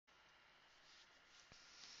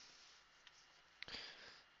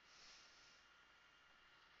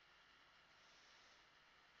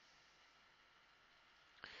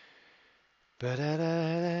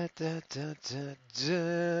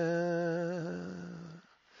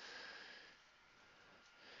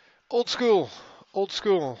Old school, old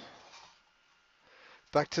school.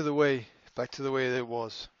 Back to the way that it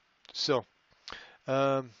was. So,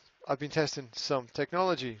 um, I've been testing some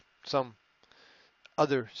technology, some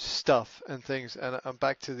other stuff and things, and I'm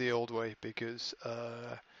back to the old way because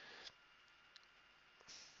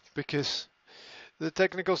the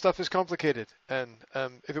technical stuff is complicated, and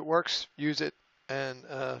if it works, use it, and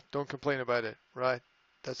don't complain about it. Right?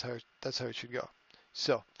 That's how it should go.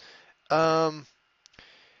 So, um,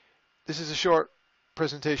 this is a short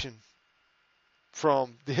presentation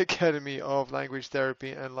from the Academy of Language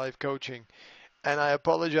Therapy and Life Coaching, and I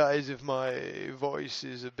apologize if my voice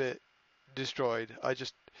is a bit destroyed. I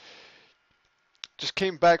just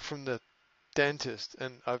came back from the dentist,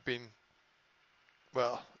 and I've been,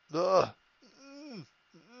 well, ugh,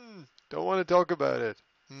 mm, don't want to talk about it.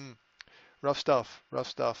 Mm, rough stuff, rough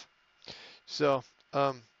stuff. So,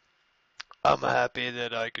 I'm happy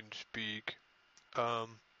that I can speak,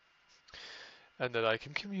 um, and that I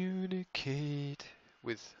can communicate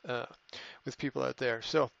with people out there.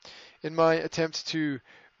 So, in my attempt to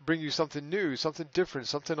bring you something new, something different,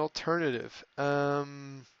 something alternative,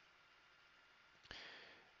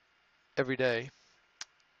 every day,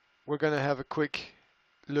 we're going to have a quick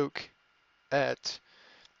look at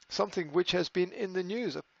something which has been in the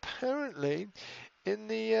news, apparently in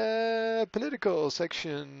the political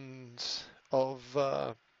sections of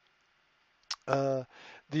uh,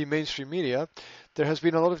 the mainstream media. There has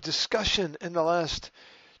been a lot of discussion in the last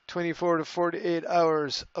 24 to 48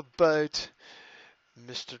 hours about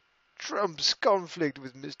Mr. Trump's conflict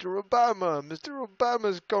with Mr. Obama, Mr.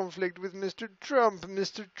 Obama's conflict with Mr. Trump.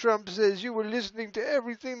 Mr. Trump says, "You were listening to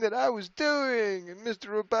everything that I was doing." And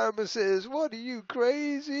Mr. Obama says, "What, are you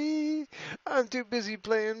crazy? I'm too busy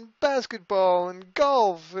playing basketball and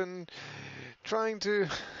golf and trying to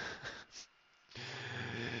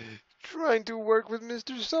trying to work with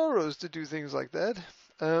Mr. Soros to do things like that."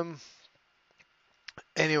 Um,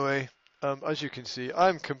 anyway, as you can see,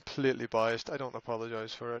 I'm completely biased. I don't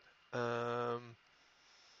apologize for it.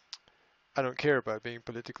 I don't care about being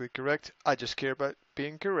politically correct. I just care about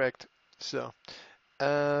being correct. So,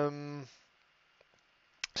 um,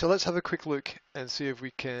 so let's have a quick look and see if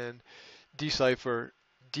we can decipher,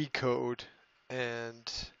 decode, and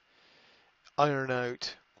iron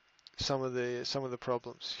out some of the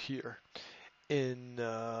problems here in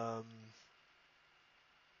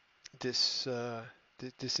this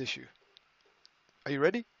this issue. Are you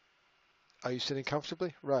ready? Are you sitting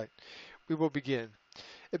comfortably? Right. We will begin.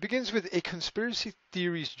 It begins with a conspiracy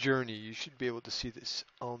theories journey. You should be able to see this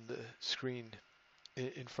on the screen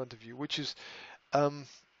in front of you, which is um,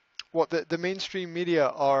 what the mainstream media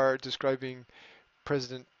are describing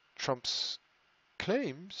President Trump's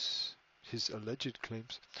claims, his alleged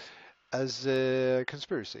claims, as a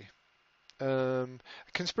conspiracy.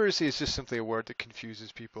 Conspiracy is just simply a word that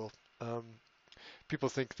confuses people. Um, People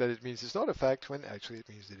think that it means it's not a fact when actually it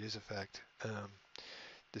means it is a fact.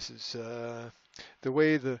 This is the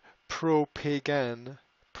way the propaganda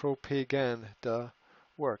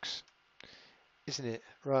works, isn't it?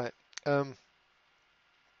 Right.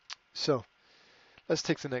 So let's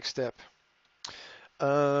take the next step.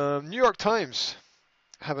 New York Times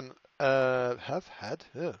have had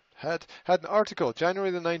an article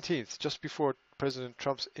January the 19th, just before President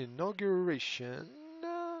Trump's inauguration,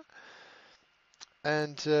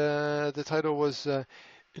 and the title was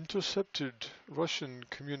 "Intercepted Russian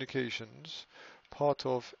Communications, Part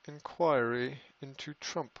of Inquiry into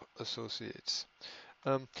Trump Associates."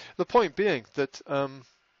 The point being that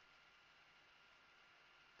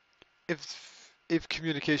if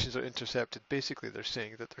communications are intercepted, basically they're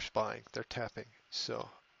saying that they're spying, they're tapping. So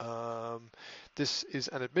this is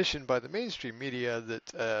an admission by the mainstream media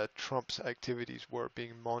that Trump's activities were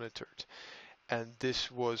being monitored. And this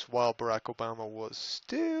was while Barack Obama was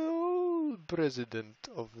still president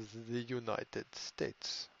of the United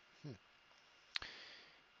States.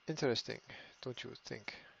 Interesting, don't you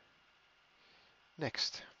think?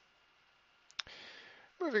 Next.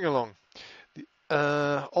 Moving along.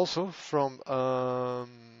 Also from,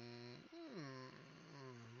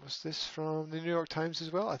 was this from the New York Times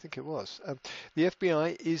as well? I think it was. The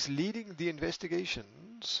FBI is leading the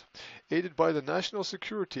investigations, aided by the National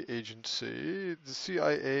Security Agency, the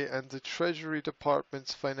CIA, and the Treasury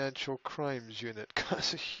Department's Financial Crimes Unit.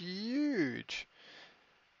 That's a huge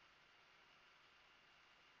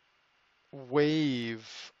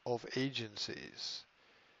wave of agencies.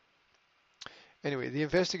 Anyway, the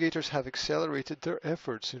investigators have accelerated their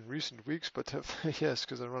efforts in recent weeks, but have, yes,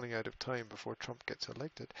 because they're running out of time before Trump gets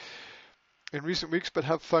elected. in recent weeks, but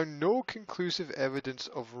have found no conclusive evidence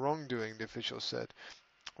of wrongdoing, the official said.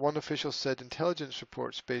 One official said intelligence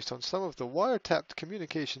reports based on some of the wiretapped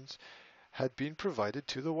communications had been provided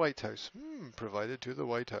to the White House. Provided to the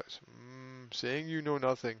White House. Saying you know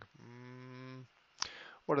nothing.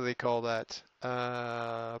 What do they call that?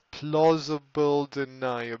 Plausible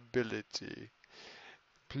deniability.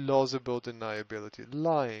 Plausible deniability.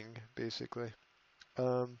 Lying, basically.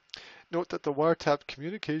 Note that the wiretapped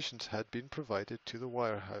communications had been provided to the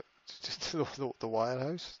Wire House. The Wire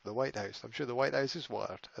House? The White House. I'm sure the White House is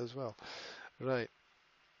wired as well. Right.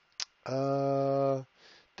 There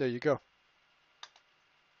you go.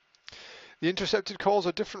 The intercepted calls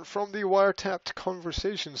are different from the wiretapped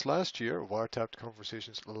conversations last year,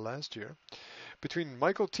 between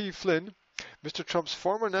Michael T. Flynn, Mr. Trump's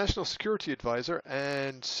former national security advisor,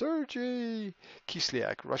 and Sergei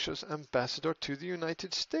Kislyak, Russia's ambassador to the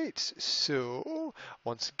United States. So,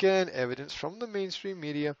 once again, evidence from the mainstream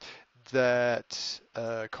media that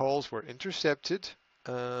calls were intercepted,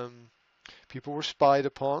 people were spied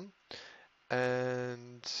upon,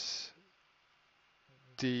 and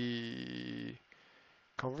the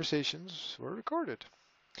conversations were recorded.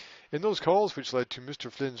 In those calls, which led to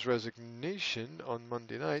Mr. Flynn's resignation on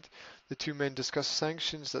Monday night, the two men discussed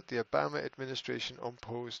sanctions that the Obama administration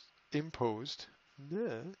imposed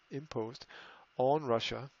on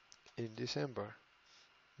Russia in December.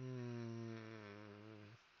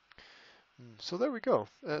 So there we go.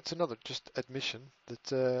 That's another just admission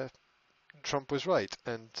that Trump was right,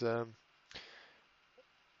 and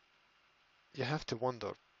you have to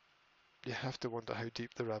wonder how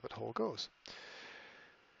deep the rabbit hole goes.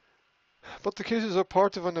 But the cases are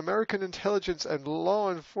part of an American intelligence and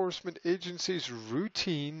law enforcement agency's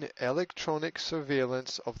routine electronic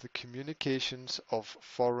surveillance of the communications of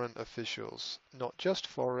foreign officials. Not just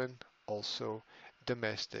foreign, also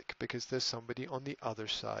domestic, because there's somebody on the other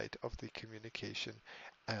side of the communication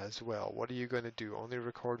as well. What are you going to do? Only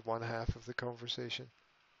record one half of the conversation?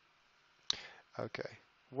 Okay.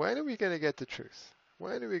 When are we going to get the truth?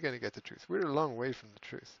 When are we going to get the truth? We're a long way from the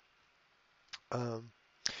truth.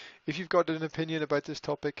 If you've got an opinion about this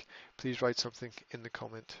topic, please write something in the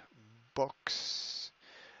comment box.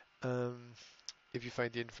 If you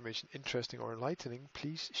find the information interesting or enlightening,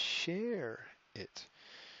 please share it.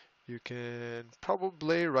 You can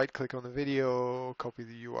probably right-click on the video, copy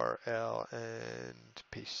the URL, and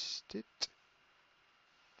paste it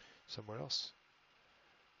somewhere else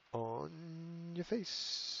on your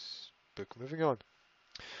Facebook. Moving on.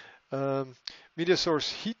 Media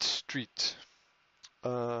source Heat Street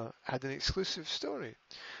had an exclusive story.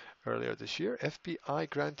 Earlier this year, FBI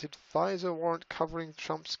granted FISA warrant covering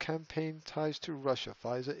Trump's campaign ties to Russia.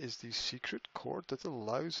 FISA is the secret court that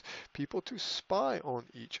allows people to spy on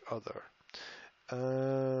each other.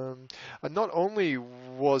 And not only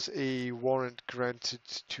was a warrant granted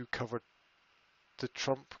to cover the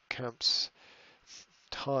Trump camp's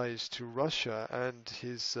ties to Russia and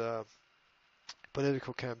his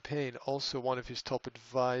political campaign, also one of his top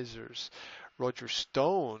advisors, Roger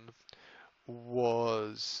Stone,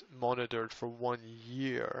 was monitored for 1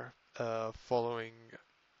 year following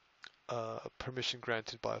permission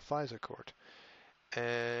granted by a FISA court.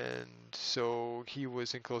 And so he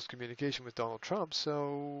was in close communication with Donald Trump.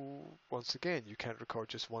 So once again, you can't record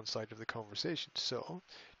just one side of the conversation. So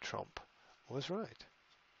Trump was right.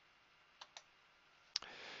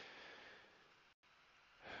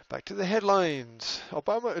 Back to the headlines.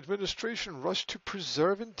 Obama administration rushed to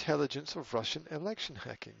preserve intelligence of Russian election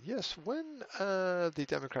hacking. Yes, when the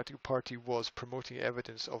Democratic Party was promoting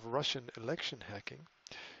evidence of Russian election hacking,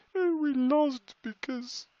 we lost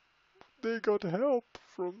because they got help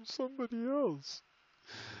from somebody else.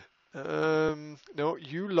 No,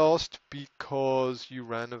 you lost because you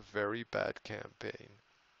ran a very bad campaign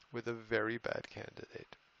with a very bad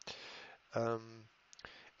candidate.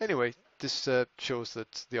 Anyway, this shows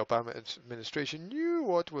that the Obama administration knew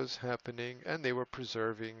what was happening, and they were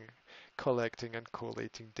preserving, collecting, and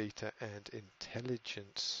collating data and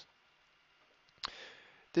intelligence.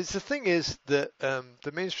 The thing is that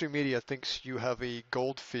the mainstream media thinks you have a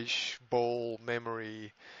goldfish bowl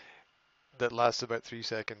memory that lasts about 3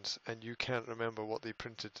 seconds, and you can't remember what they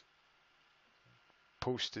printed,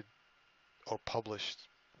 posted, or published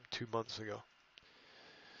 2 months ago.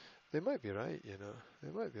 They might be right, you know.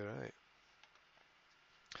 They might be right.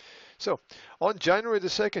 So, on January the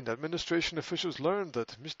 2nd, administration officials learned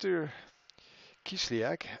that Mr.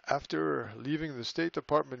 Kislyak, after leaving the State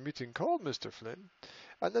Department meeting, called Mr. Flynn,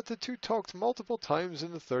 and that the two talked multiple times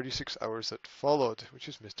in the 36 hours that followed, which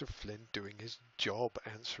is Mr. Flynn doing his job,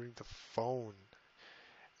 answering the phone.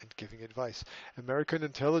 and giving advice. American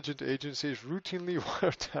intelligence agencies routinely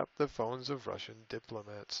wiretap the phones of Russian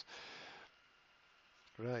diplomats.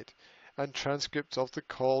 Right. And transcripts of the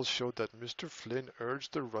calls showed that Mr. Flynn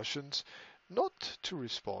urged the Russians not to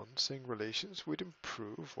respond, saying relations would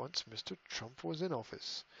improve once Mr. Trump was in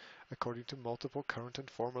office, according to multiple current and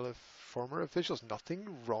former officials. Nothing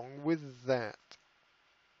wrong with that.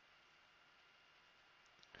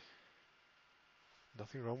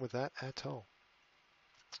 Nothing wrong with that at all.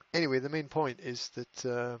 Anyway, the main point is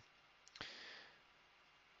that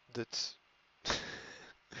that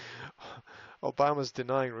Obama's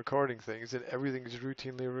denying recording things, and everything is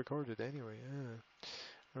routinely recorded anyway.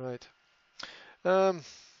 Yeah. Right.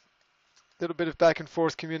 Little bit of back and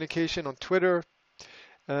forth communication on Twitter.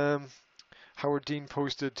 Howard Dean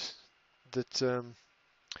posted that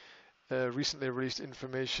recently released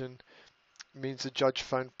information means the judge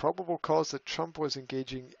found probable cause that Trump was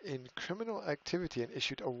engaging in criminal activity and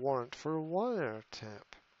issued a warrant for a wiretap.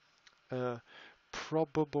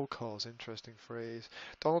 Probable cause, interesting phrase.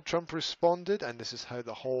 Donald Trump responded, and this is how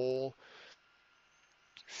the whole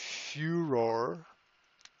furor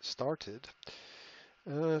started.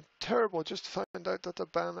 Terrible, just found out that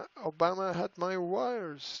Obama had my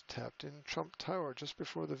wires tapped in Trump Tower just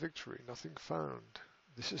before the victory. Nothing found.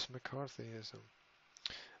 This is McCarthyism.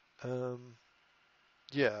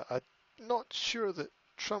 Yeah, I'm not sure that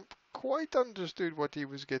Trump quite understood what he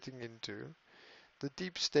was getting into. The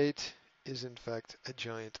deep state is in fact a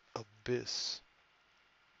giant abyss.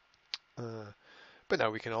 But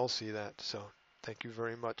now we can all see that, so thank you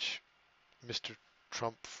very much, Mr.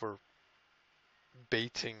 Trump, for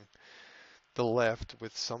baiting the left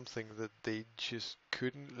with something that they just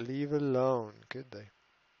couldn't leave alone, could they?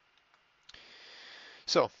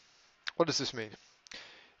 So, what does this mean?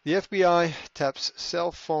 The FBI taps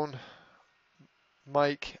cell phone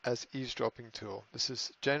mic as eavesdropping tool. This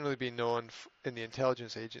has generally been known in the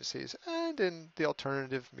intelligence agencies and in the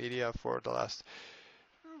alternative media for the last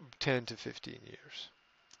 10 to 15 years.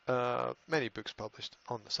 Many books published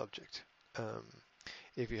on the subject.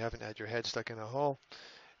 If you haven't had your head stuck in a hole,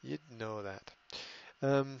 you'd know that.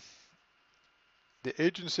 The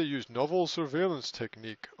agency used novel surveillance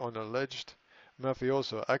technique on alleged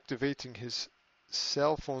mafioso, activating his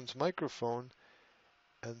cell phone's microphone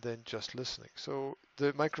and then just listening. So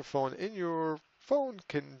the microphone in your phone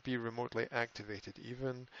can be remotely activated,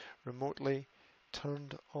 even remotely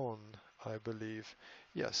turned on, I believe.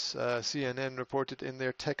 Yes, CNN reported in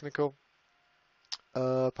their technical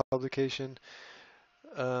publication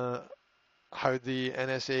how the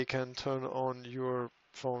NSA can turn on your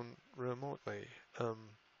phone remotely.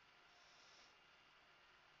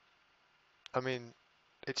 I mean,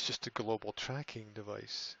 it's just a global tracking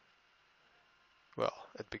device. Well,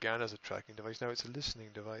 it began as a tracking device, now it's a listening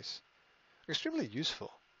device. Extremely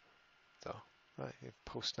useful, though. Right, you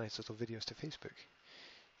post nice little videos to Facebook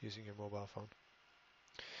using your mobile phone.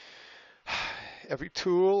 Every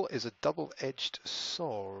tool is a double-edged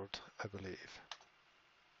sword, I believe.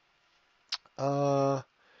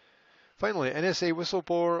 Finally, NSA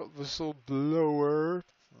whistleblower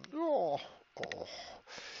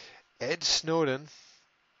Ed Snowden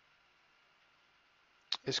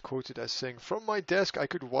is quoted as saying, "From my desk I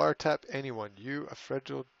could wiretap anyone, you, a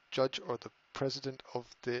federal judge, or the president of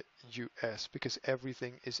the US, because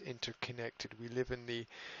everything is interconnected. We live in the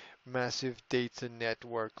massive data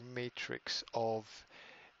network matrix of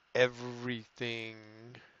everything,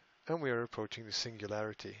 and we are approaching the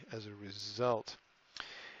singularity as a result."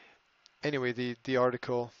 Anyway, the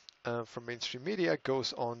article from mainstream media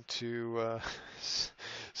goes on to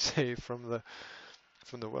say from the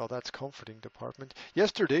well, that's comforting department.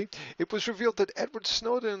 Yesterday, it was revealed that Edward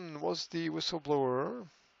Snowden was the whistleblower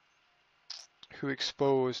who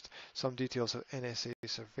exposed some details of NSA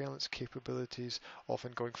surveillance capabilities,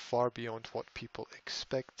 often going far beyond what people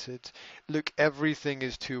expected. Look, everything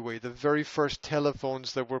is two-way. The very first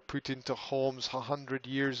telephones that were put into homes 100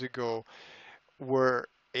 years ago were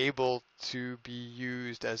able to be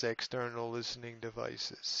used as external listening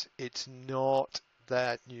devices. It's not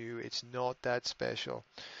that new, it's not that special,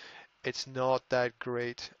 it's not that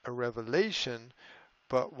great a revelation,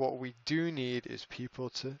 but what we do need is people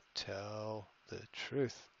to tell the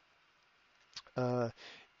truth.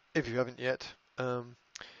 If you haven't yet,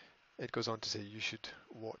 it goes on to say you should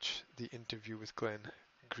watch the interview with Glenn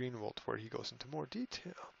Greenwald where he goes into more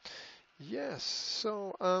detail. Yes,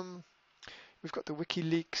 so we've got the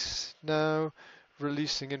WikiLeaks now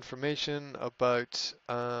releasing information about,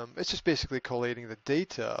 it's just basically collating the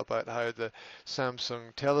data about how the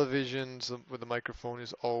Samsung televisions with the microphone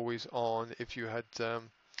is always on. If you had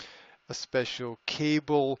a special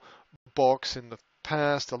cable box in the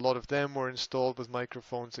past, a lot of them were installed with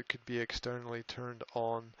microphones that could be externally turned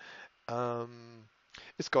on.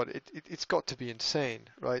 It's got to be insane,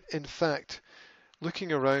 right? In fact,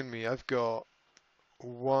 looking around me, I've got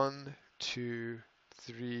 1, 2,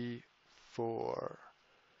 3, 4,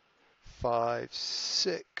 5,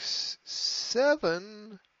 6,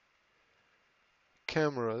 7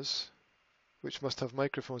 cameras, which must have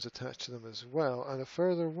microphones attached to them as well, and a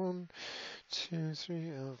further 1, 2,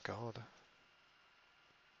 3. Oh God,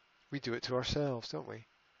 we do it to ourselves, don't we?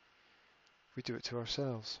 We do it to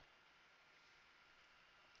ourselves.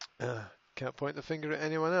 Can't point the finger at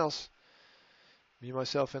anyone else. Me,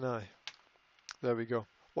 myself, and I. There we go.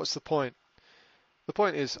 What's the point? The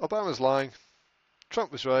point is, Obama's lying.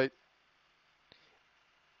 Trump was right.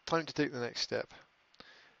 Time to take the next step.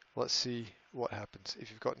 Let's see what happens.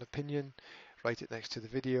 If you've got an opinion, write it next to the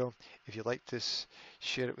video. If you like this,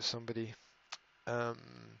 share it with somebody. And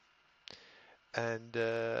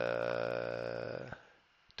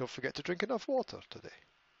don't forget to drink enough water today.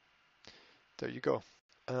 There you go.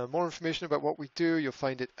 More information about what we do, you'll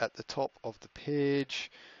find it at the top of the page.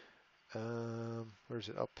 Where is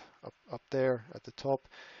it? Up there at the top.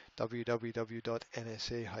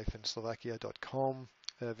 www.nsa-slovakia.com.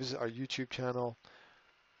 Visit our YouTube channel.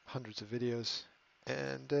 Hundreds of videos.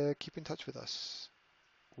 And keep in touch with us.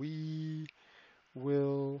 We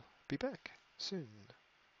will be back soon.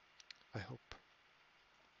 I hope.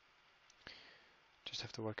 Just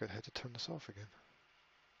have to work out how to turn this off again.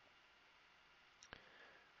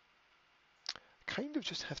 Kind of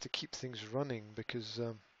just have to keep things running because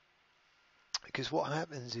what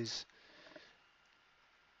happens is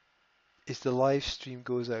the live stream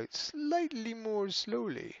goes out slightly more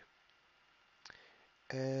slowly,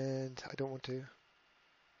 and I don't want to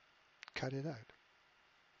cut it out.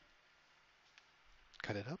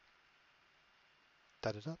 Cut it up,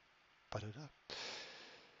 cut it up, put it up.